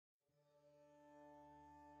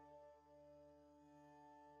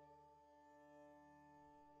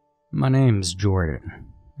My name's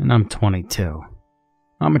Jordan, and I'm 22.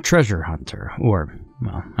 I'm a treasure hunter, or,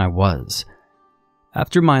 well, I was.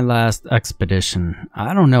 After my last expedition,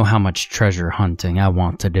 I don't know how much treasure hunting I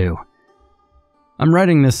want to do. I'm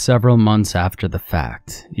writing this several months after the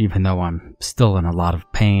fact, even though I'm still in a lot of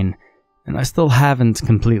pain, and I still haven't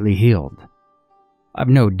completely healed. I've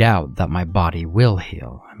no doubt that my body will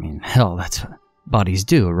heal. I mean, hell, that's what bodies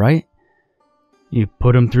do, right? You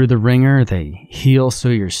put them through the ringer, they heal so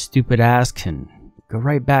your stupid ass can go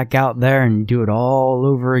right back out there and do it all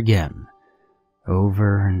over again.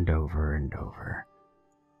 Over and over and over.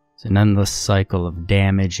 It's an endless cycle of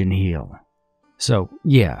damage and heal. So,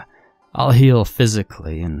 yeah, I'll heal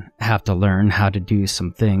physically and have to learn how to do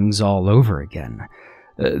some things all over again.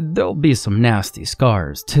 There'll be some nasty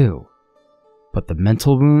scars, too. But the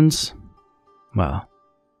mental wounds? Well,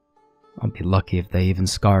 I'll be lucky if they even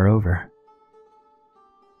scar over.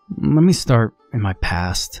 Let me start in my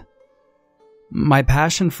past. My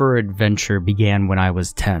passion for adventure began when I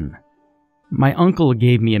was 10. My uncle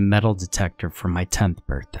gave me a metal detector for my 10th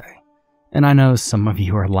birthday. And I know some of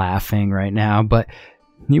you are laughing right now, but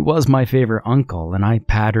he was my favorite uncle and I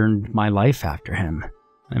patterned my life after him.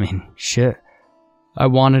 I mean, shit. I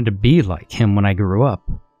wanted to be like him when I grew up.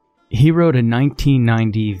 He rode a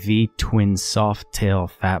 1990 V-twin soft-tail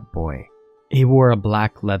fat boy. He wore a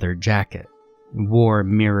black leather jacket, wore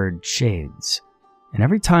mirrored shades, and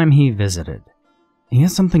every time he visited, he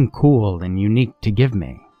had something cool and unique to give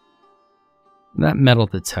me. That metal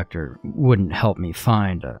detector wouldn't help me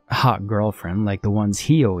find a hot girlfriend like the ones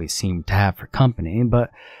he always seemed to have for company, but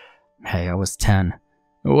hey, I was 10.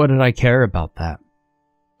 What did I care about that?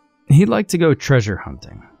 He liked to go treasure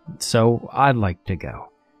hunting, so I'd like to go.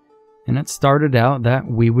 And it started out that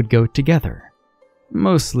we would go together.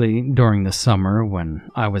 Mostly during the summer when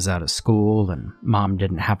I was out of school and Mom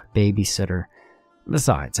didn't have a babysitter.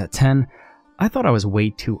 Besides, at 10, I thought I was way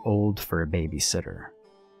too old for a babysitter.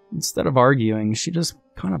 Instead of arguing, she just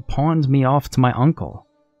kind of pawned me off to my uncle.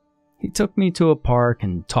 He took me to a park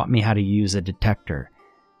and taught me how to use a detector.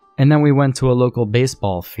 And then we went to a local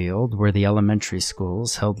baseball field where the elementary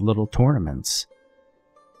schools held little tournaments.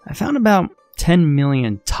 I found about 10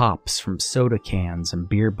 million tops from soda cans and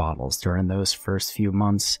beer bottles during those first few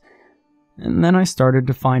months, and then I started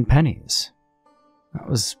to find pennies. I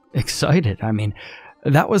was excited. I mean,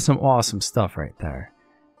 that was some awesome stuff right there.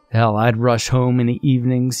 Hell, I'd rush home in the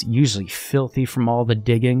evenings, usually filthy from all the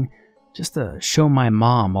digging, just to show my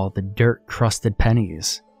mom all the dirt-crusted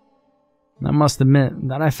pennies. I must admit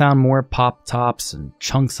that I found more pop tops and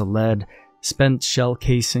chunks of lead, spent shell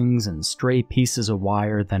casings, and stray pieces of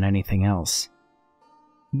wire than anything else.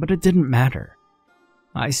 But it didn't matter.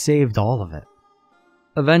 I saved all of it.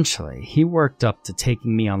 Eventually, he worked up to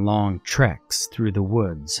taking me on long treks through the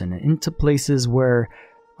woods and into places where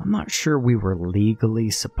I'm not sure we were legally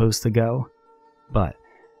supposed to go, but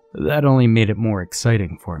that only made it more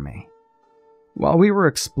exciting for me. While we were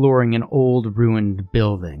exploring an old ruined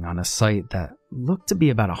building on a site that looked to be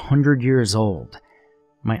about 100 years old,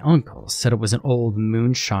 my uncle said it was an old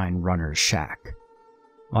moonshine runner's shack.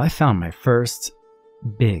 Well, I found my first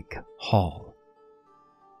big haul.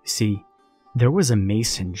 You see, there was a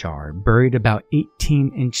mason jar buried about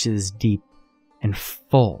 18 inches deep and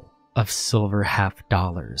full of silver $half.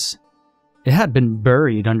 It had been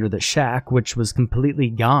buried under the shack, which was completely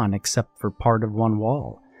gone except for part of one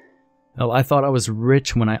wall. Well, I thought I was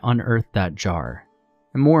rich when I unearthed that jar,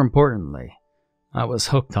 and more importantly, I was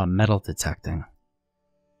hooked on metal detecting.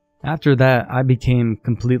 After that, I became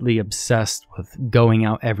completely obsessed with going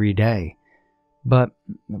out every day, but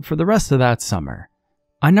for the rest of that summer,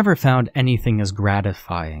 I never found anything as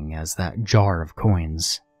gratifying as that jar of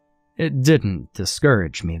coins. It didn't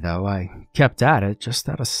discourage me, though. I kept at it, just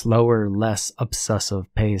at a slower, less obsessive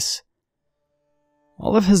pace.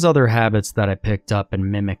 All of his other habits that I picked up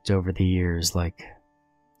and mimicked over the years, like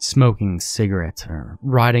smoking cigarettes or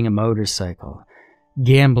riding a motorcycle,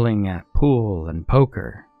 gambling at pool and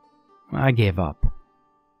poker, I gave up.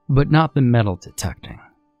 But not the metal detecting.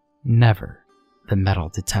 Never the metal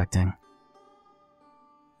detecting.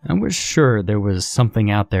 I was sure there was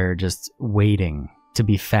something out there just waiting to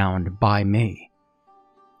be found by me,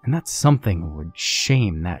 and that something would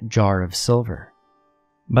shame that jar of silver.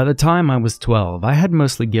 By the time I was 12, I had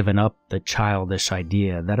mostly given up the childish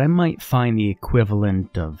idea that I might find the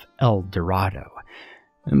equivalent of El Dorado,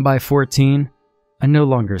 and by 14, I no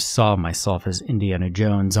longer saw myself as Indiana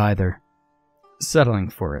Jones either. Settling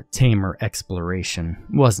for a tamer exploration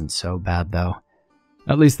wasn't so bad though.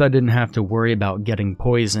 At least I didn't have to worry about getting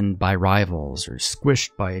poisoned by rivals or squished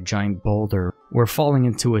by a giant boulder or falling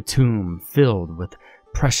into a tomb filled with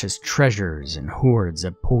precious treasures and hordes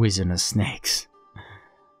of poisonous snakes.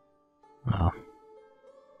 Well,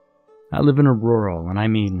 I live in a rural, and I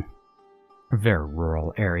mean a very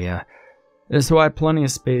rural area, so I had plenty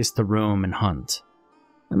of space to roam and hunt.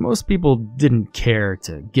 And most people didn't care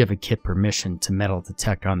to give a kid permission to metal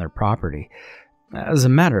detect on their property. As a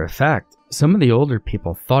matter of fact, some of the older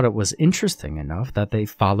people thought it was interesting enough that they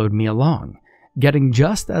followed me along, getting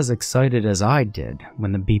just as excited as I did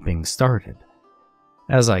when the beeping started.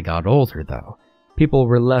 As I got older, though, people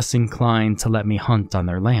were less inclined to let me hunt on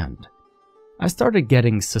their land. I started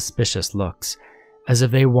getting suspicious looks, as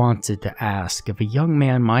if they wanted to ask if a young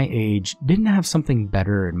man my age didn't have something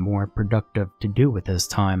better and more productive to do with his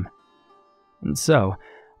time. And so,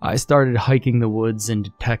 I started hiking the woods and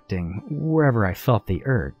detecting wherever I felt the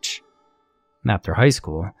urge. After high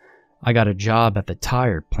school, I got a job at the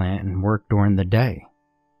tire plant and worked during the day.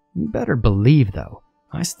 You better believe, though,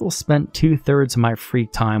 I still spent 2/3 of my free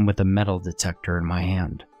time with a metal detector in my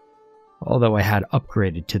hand. Although I had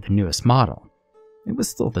upgraded to the newest model, it was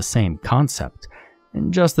still the same concept,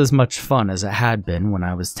 and just as much fun as it had been when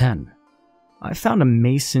I was 10. I found a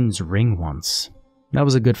mason's ring once. That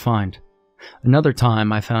was a good find. Another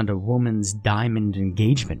time I found a woman's diamond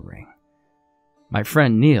engagement ring. My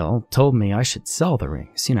friend Neil told me I should sell the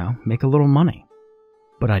rings, make a little money.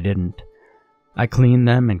 But I didn't. I cleaned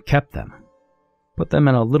them and kept them. Put them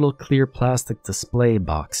in a little clear plastic display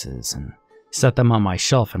boxes and set them on my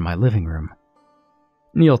shelf in my living room.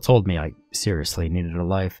 Neil told me I seriously needed a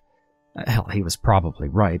life. Hell, he was probably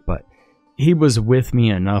right, but he was with me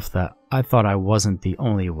enough that I thought I wasn't the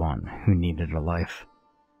only one who needed a life.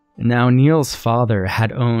 Now, Neil's father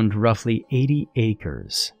had owned roughly 80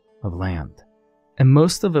 acres of land, and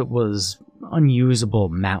most of it was unusable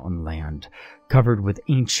mountain land covered with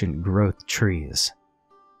ancient growth trees.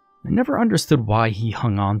 I never understood why he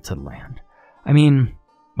hung on to the land. I mean,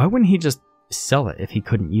 why wouldn't he just sell it if he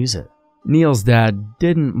couldn't use it? Neil's dad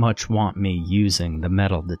didn't much want me using the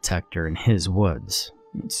metal detector in his woods,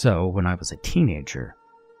 so when I was a teenager,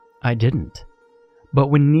 I didn't. But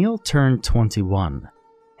when Neil turned 21,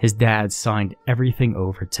 his dad signed everything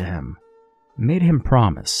over to him, and made him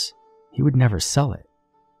promise he would never sell it.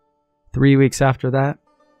 3 weeks after that,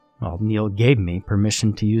 Neil gave me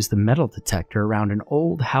permission to use the metal detector around an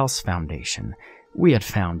old house foundation we had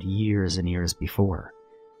found years and years before.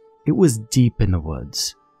 It was deep in the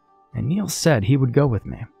woods, and Neil said he would go with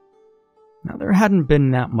me. Now, there hadn't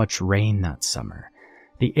been that much rain that summer.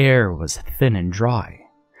 The air was thin and dry.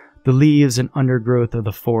 The leaves and undergrowth of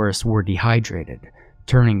the forest were dehydrated,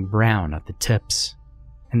 turning brown at the tips,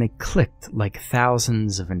 and they clicked like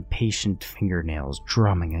thousands of impatient fingernails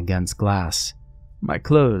drumming against glass. My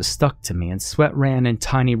clothes stuck to me and sweat ran in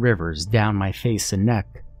tiny rivers down my face and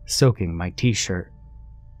neck, soaking my t-shirt.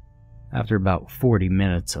 After about 40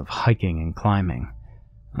 minutes of hiking and climbing,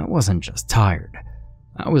 I wasn't just tired,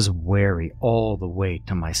 I was weary all the way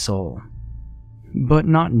to my soul. But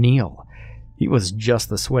not Neil. He was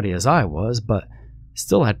just as sweaty as I was, but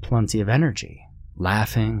still had plenty of energy,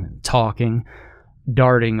 laughing and talking,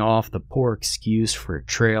 darting off the poor excuse for a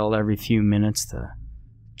trail every few minutes to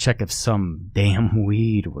check if some damn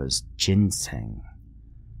weed was ginseng.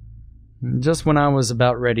 Just when I was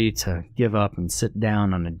about ready to give up and sit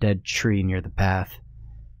down on a dead tree near the path,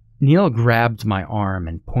 Neil grabbed my arm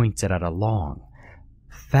and pointed at a long,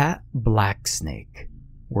 fat black snake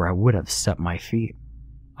where I would have set my feet.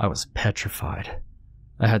 I was petrified.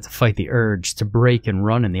 I had to fight the urge to break and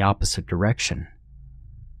run in the opposite direction.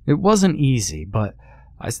 It wasn't easy, but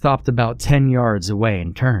I stopped about 10 yards away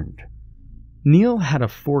and turned. Neil had a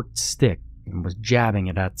forked stick and was jabbing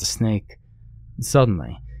it at the snake.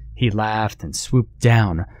 Suddenly, he laughed and swooped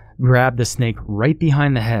down, grabbed the snake right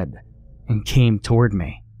behind the head, and came toward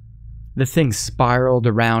me. The thing spiraled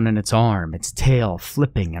around in its arm, its tail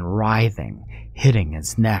flipping and writhing, hitting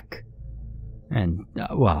its neck. And,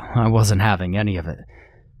 I wasn't having any of it.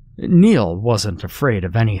 Neil wasn't afraid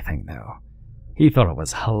of anything, though. He thought it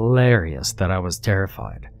was hilarious that I was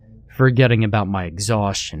terrified, forgetting about my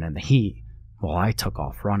exhaustion and the heat while I took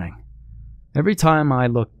off running. Every time I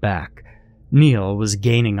looked back, Neil was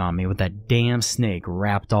gaining on me with that damn snake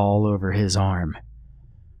wrapped all over his arm.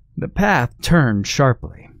 The path turned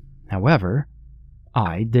sharply. However,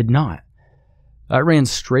 I did not. I ran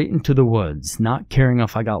straight into the woods, not caring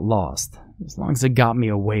if I got lost, as long as it got me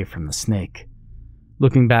away from the snake.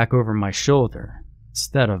 Looking back over my shoulder,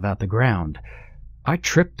 instead of at the ground, I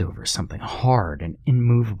tripped over something hard and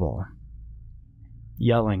immovable.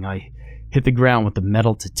 Yelling, I hit the ground with the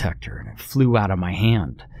metal detector and it flew out of my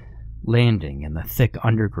hand, landing in the thick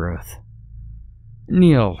undergrowth.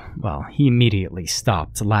 Neil, he immediately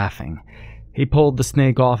stopped laughing. He pulled the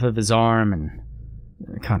snake off of his arm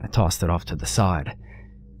and kind of tossed it off to the side,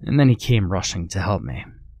 and then he came rushing to help me.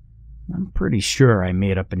 I'm pretty sure I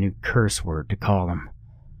made up a new curse word to call him.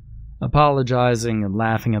 Apologizing and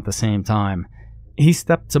laughing at the same time, he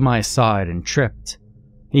stepped to my side and tripped.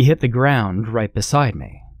 He hit the ground right beside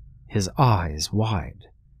me, his eyes wide.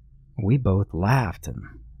 We both laughed, and,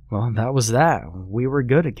 well, that was that. We were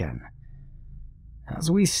good again. As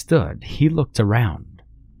we stood, he looked around.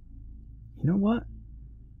 You know what?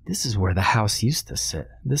 This is where the house used to sit.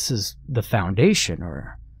 This is the foundation,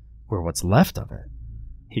 or what's left of it.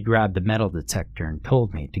 He grabbed the metal detector and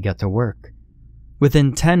told me to get to work.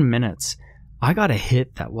 Within 10 minutes, I got a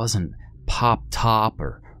hit that wasn't pop top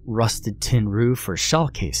or rusted tin roof or shell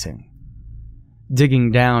casing.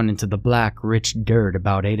 Digging down into the black, rich dirt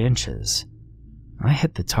about 8 inches, I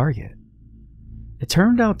hit the target. It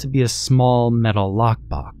turned out to be a small metal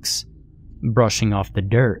lockbox. Brushing off the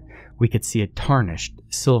dirt, we could see a tarnished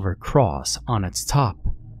silver cross on its top.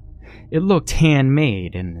 It looked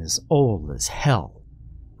handmade and as old as hell.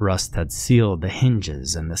 Rust had sealed the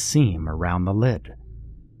hinges and the seam around the lid.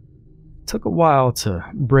 It took a while to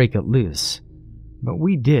break it loose, but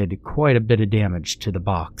we did quite a bit of damage to the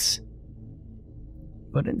box.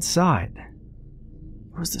 But inside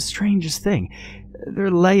was the strangest thing. There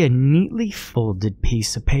lay a neatly folded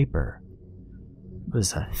piece of paper. It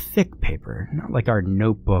was a thick paper, not like our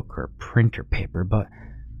notebook or printer paper, but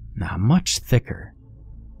much thicker.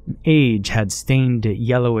 Age had stained it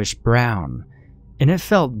yellowish brown, and it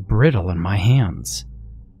felt brittle in my hands.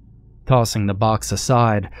 Tossing the box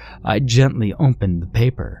aside, I gently opened the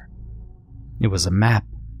paper. It was a map.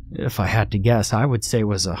 If I had to guess, I would say it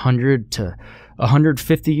was 100 to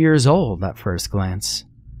 150 years old at first glance.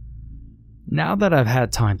 Now that I've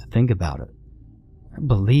had time to think about it, I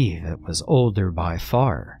believe it was older by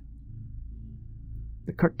far.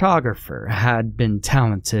 The cartographer had been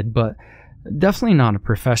talented, but definitely not a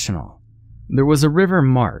professional. There was a river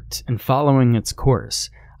marked, and following its course,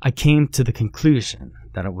 I came to the conclusion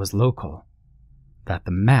that it was local, that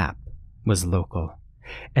the map was local,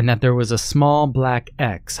 and that there was a small black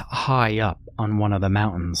X high up on one of the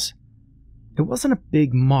mountains. It wasn't a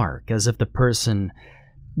big mark, as if the person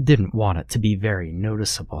didn't want it to be very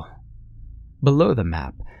noticeable. Below the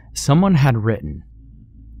map, someone had written,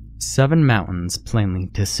 7 mountains plainly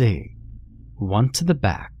to see, 1 to the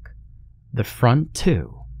back, the front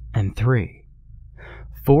 2 and 3.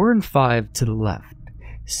 4 and 5 to the left,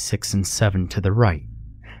 6 and 7 to the right.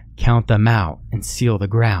 Count them out and seal the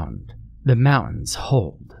ground. The mountains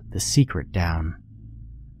hold the secret down.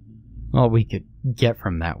 All we could get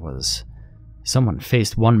from that was someone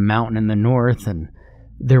faced 1 mountain in the north, and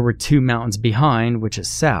there were 2 mountains behind, which is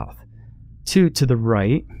south. 2 to the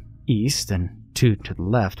right, east, and 2 to the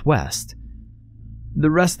left, west.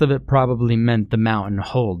 The rest of it probably meant the mountain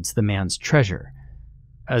holds the man's treasure,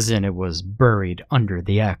 as in it was buried under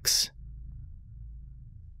the X.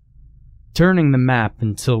 Turning the map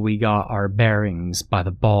until we got our bearings by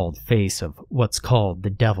the bald face of what's called the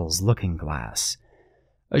Devil's Looking Glass.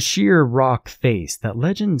 A sheer rock face that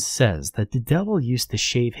legend says that the devil used to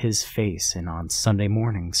shave his face in on Sunday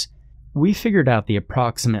mornings. We figured out the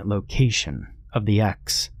approximate location of the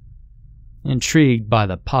X. Intrigued by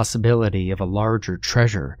the possibility of a larger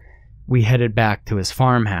treasure, we headed back to his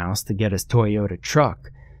farmhouse to get his Toyota truck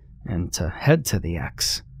and to head to the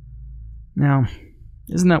X. Now,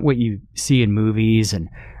 isn't that what you see in movies and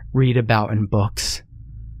read about in books?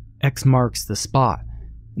 X marks the spot,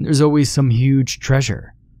 and there's always some huge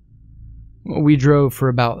treasure. We drove for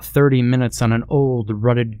about 30 minutes on an old,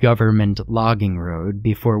 rutted government logging road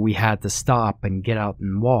before we had to stop and get out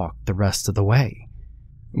and walk the rest of the way.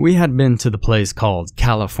 We had been to the place called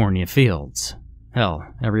California Fields. Hell,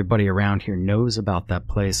 everybody around here knows about that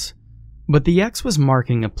place. But the X was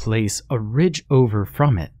marking a place a ridge over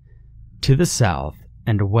from it, to the south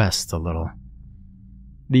and west a little.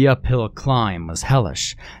 The uphill climb was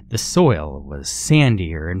hellish. The soil was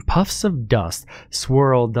sandier, and puffs of dust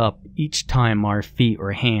swirled up each time our feet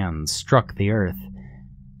or hands struck the earth.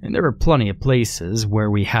 And there were plenty of places where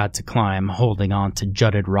we had to climb holding on to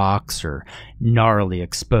jutted rocks or gnarly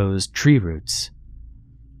exposed tree roots.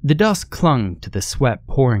 The dust clung to the sweat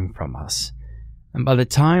pouring from us, and by the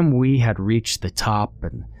time we had reached the top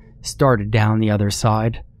and started down the other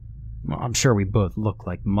side, well, I'm sure we both looked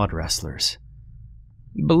like mud wrestlers.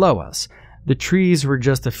 Below us, the trees were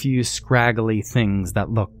just a few scraggly things that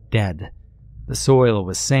looked dead. The soil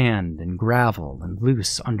was sand and gravel and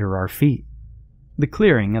loose under our feet. The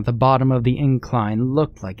clearing at the bottom of the incline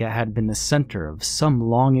looked like it had been the center of some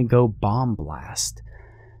long-ago bomb blast.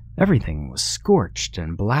 Everything was scorched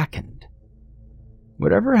and blackened.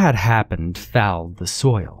 Whatever had happened fouled the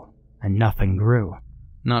soil, and nothing grew.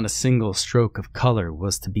 Not a single stroke of color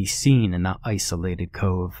was to be seen in that isolated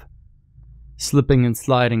cove. Slipping and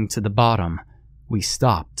sliding to the bottom, we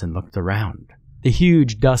stopped and looked around. The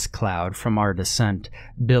huge dust cloud from our descent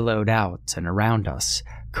billowed out and around us,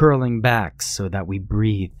 curling back so that we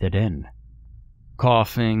breathed it in.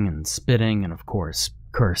 Coughing and spitting and, of course,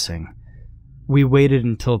 cursing, we waited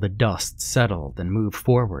until the dust settled and moved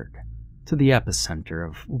forward to the epicenter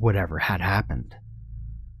of whatever had happened.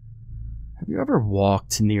 Have you ever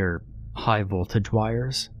walked near high-voltage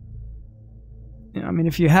wires? I mean,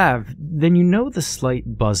 if you have, then you know the slight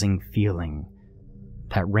buzzing feeling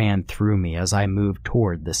that ran through me as I moved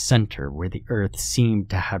toward the center where the earth seemed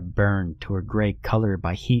to have burned to a gray color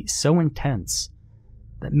by heat so intense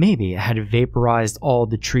that maybe it had vaporized all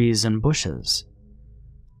the trees and bushes.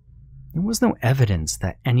 There was no evidence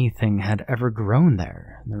that anything had ever grown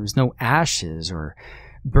there. There was no ashes or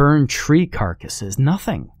burned tree carcasses,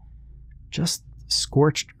 nothing. Just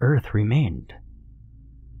scorched earth remained.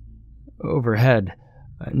 Overhead,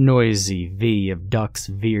 a noisy V of ducks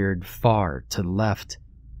veered far to the left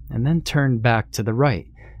and then turned back to the right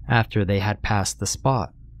after they had passed the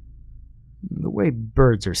spot, the way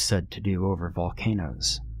birds are said to do over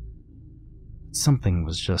volcanoes. Something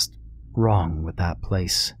was just wrong with that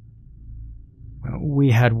place. We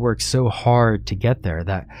had worked so hard to get there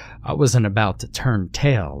that I wasn't about to turn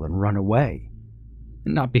tail and run away,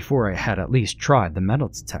 not before I had at least tried the metal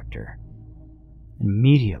detector.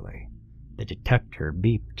 Immediately, the detector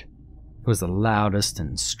beeped. It was the loudest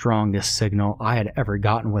and strongest signal I had ever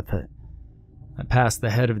gotten with it. I passed the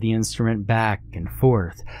head of the instrument back and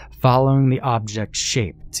forth, following the object's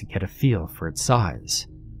shape to get a feel for its size.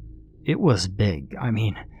 It was big,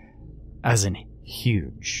 as in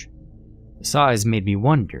huge. The size made me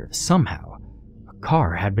wonder if somehow a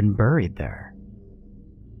car had been buried there.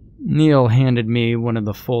 Neil handed me one of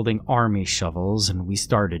the folding army shovels and we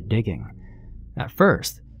started digging. At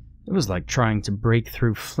first, it was like trying to break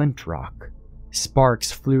through flint rock.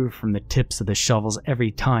 Sparks flew from the tips of the shovels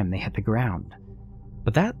every time they hit the ground.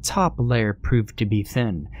 But that top layer proved to be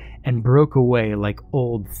thin and broke away like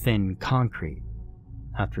old thin concrete.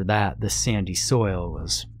 After that, the sandy soil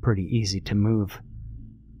was pretty easy to move.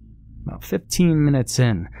 About 15 minutes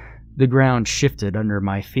in, the ground shifted under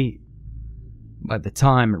my feet. By the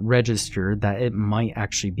time it registered that it might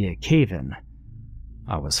actually be a cave-in,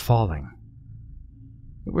 I was falling.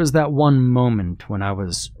 It was that one moment when I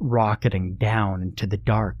was rocketing down into the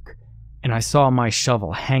dark, and I saw my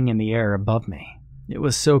shovel hang in the air above me. It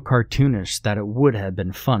was so cartoonish that it would have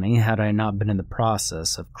been funny had I not been in the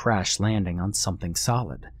process of crash landing on something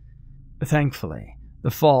solid. Thankfully, the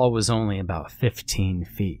fall was only about 15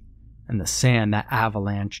 feet, and the sand that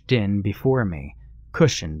avalanched in before me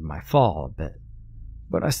cushioned my fall a bit.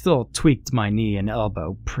 But I still tweaked my knee and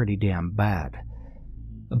elbow pretty damn bad.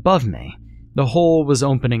 Above me, the hole was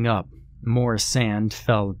opening up, more sand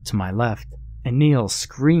fell to my left, and Neil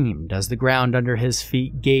screamed as the ground under his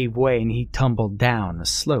feet gave way and he tumbled down a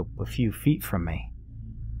slope a few feet from me.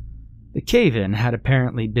 The cave-in had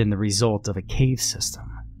apparently been the result of a cave system,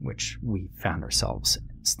 which we found ourselves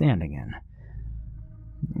standing in.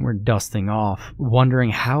 We're dusting off,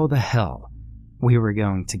 wondering how the hell we were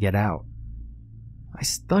going to get out. I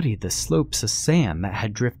studied the slopes of sand that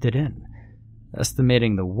had drifted in,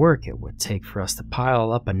 estimating the work it would take for us to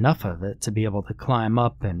pile up enough of it to be able to climb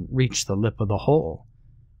up and reach the lip of the hole.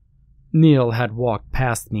 Neil had walked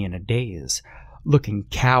past me in a daze, looking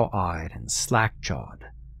cow-eyed and slack-jawed.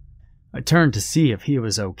 I turned to see if he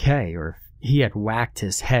was okay or if he had whacked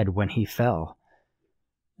his head when he fell.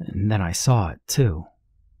 And then I saw it, too.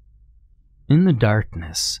 In the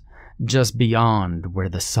darkness, just beyond where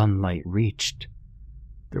the sunlight reached,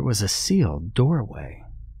 there was a sealed doorway,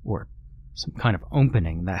 or some kind of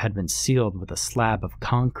opening that had been sealed with a slab of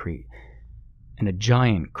concrete and a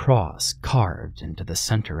giant cross carved into the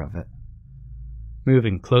center of it.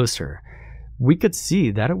 Moving closer, we could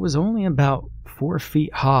see that it was only about 4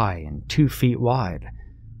 feet high and 2 feet wide,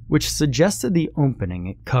 which suggested the opening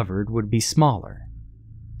it covered would be smaller.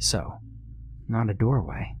 So, not a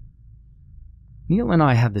doorway. Neil and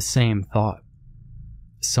I had the same thought.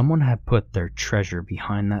 Someone had put their treasure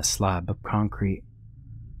behind that slab of concrete.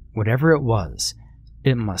 Whatever it was,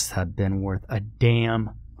 it must have been worth a damn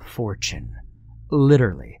fortune.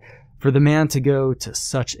 Literally, for the man to go to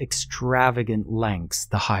such extravagant lengths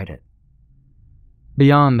to hide it.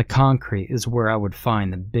 Beyond the concrete is where I would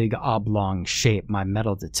find the big oblong shape my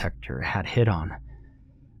metal detector had hit on.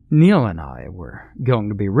 Neil and I were going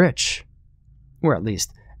to be rich, or at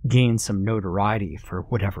least gain some notoriety for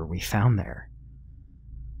whatever we found there.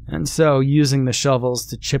 And so, using the shovels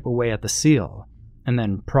to chip away at the seal, and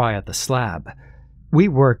then pry at the slab, we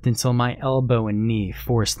worked until my elbow and knee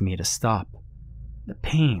forced me to stop. The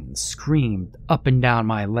pain screamed up and down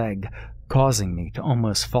my leg, causing me to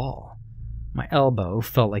almost fall. My elbow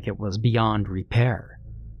felt like it was beyond repair.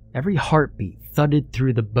 Every heartbeat thudded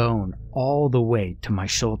through the bone all the way to my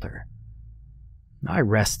shoulder. I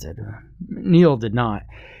rested. Neil did not.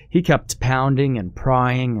 He kept pounding and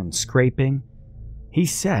prying and scraping. He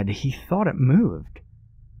said he thought it moved,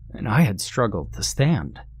 and I had struggled to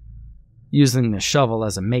stand. Using the shovel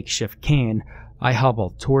as a makeshift cane, I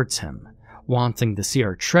hobbled towards him, wanting to see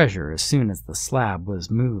our treasure as soon as the slab was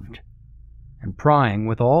moved. And prying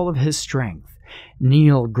with all of his strength,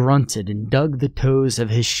 Neil grunted and dug the toes of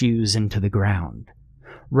his shoes into the ground.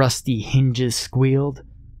 Rusty hinges squealed,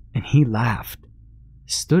 and he laughed,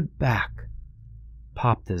 stood back,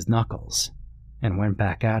 popped his knuckles, and went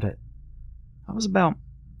back at it. I was about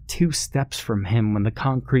 2 steps from him when the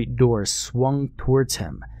concrete door swung towards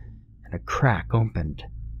him, and a crack opened.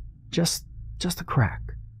 Just a crack.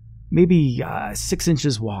 Maybe 6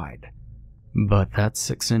 inches wide. But that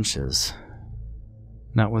 6 inches,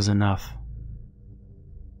 that was enough.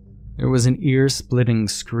 There was an ear-splitting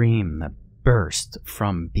scream that burst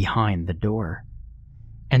from behind the door,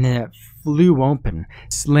 and then it flew open,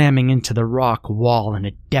 slamming into the rock wall in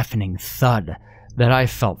a deafening thud that I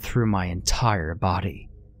felt through my entire body.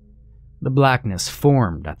 The blackness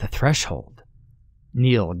formed at the threshold.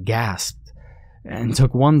 Neil gasped and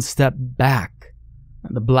took 1 step back.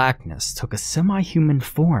 The blackness took a semi-human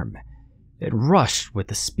form. It rushed with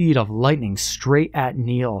the speed of lightning straight at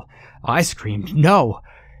Neil. I screamed, "No!"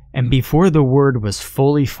 And before the word was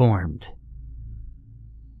fully formed,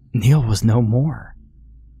 Neil was no more.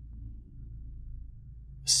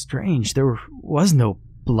 Strange, there was no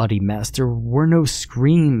bloody mess. There were no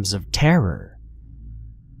screams of terror.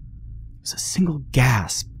 It was a single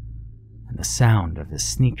gasp and the sound of his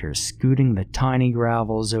sneakers scooting the tiny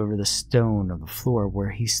gravels over the stone of the floor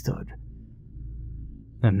where he stood.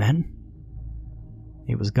 And then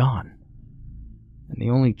he was gone, and the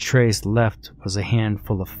only trace left was a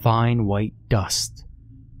handful of fine white dust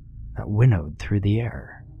that winnowed through the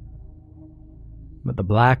air. But the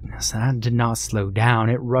blackness, that did not slow down.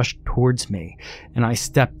 It rushed towards me, and I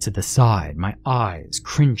stepped to the side, my eyes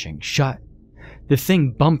cringing shut. The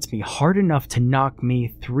thing bumped me hard enough to knock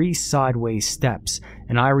me 3 sideways steps,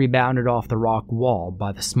 and I rebounded off the rock wall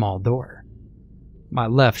by the small door. My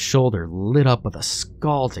left shoulder lit up with a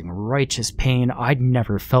scalding, righteous pain I'd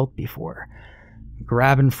never felt before.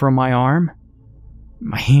 Grabbing for my arm,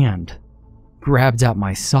 my hand grabbed at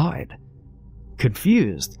my side.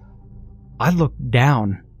 Confused, I looked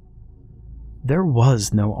down. There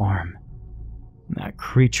was no arm. That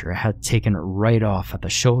creature had taken it right off at the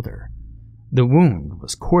shoulder. The wound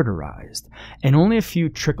was cauterized, and only a few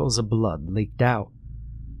trickles of blood leaked out.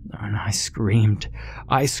 And I screamed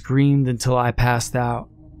until I passed out.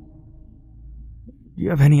 Do you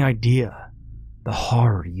have any idea the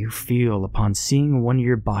horror you feel upon seeing one of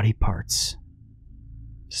your body parts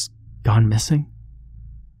just gone missing?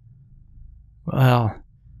 Well,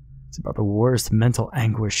 it's about the worst mental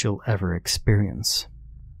anguish you'll ever experience.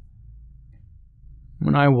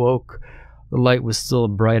 When I woke, the light was still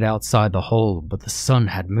bright outside the hole, but the sun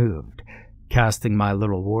had moved, casting my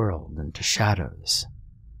little world into shadows.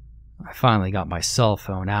 I finally got my cell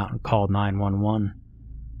phone out and called 911.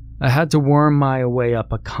 I had to worm my way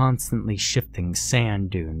up a constantly shifting sand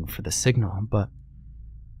dune for the signal, but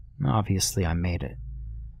obviously I made it.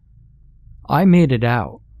 I made it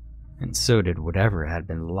out, and so did whatever had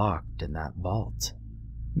been locked in that vault.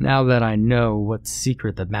 Now that I know what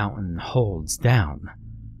secret the mountain holds down,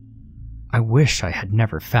 I wish I had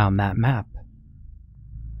never found that map.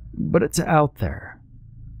 But it's out there.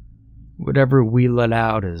 Whatever we let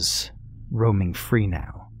out is roaming free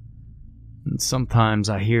now. And sometimes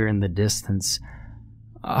I hear in the distance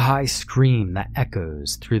a high scream that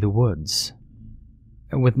echoes through the woods.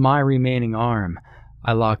 And with my remaining arm,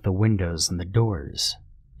 I lock the windows and the doors,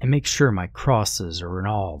 and make sure my crosses are in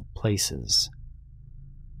all places.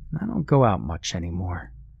 I don't go out much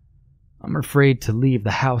anymore. I'm afraid to leave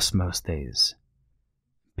the house most days.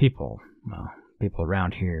 People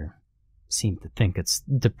around here seem to think it's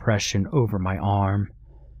depression over my arm,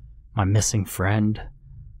 my missing friend.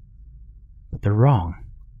 But they're wrong.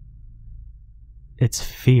 It's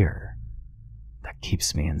fear that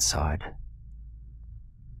keeps me inside.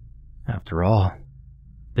 After all,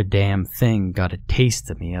 the damn thing got a taste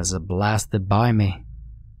of me as it blasted by me.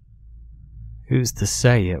 Who's to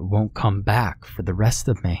say it won't come back for the rest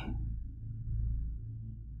of me?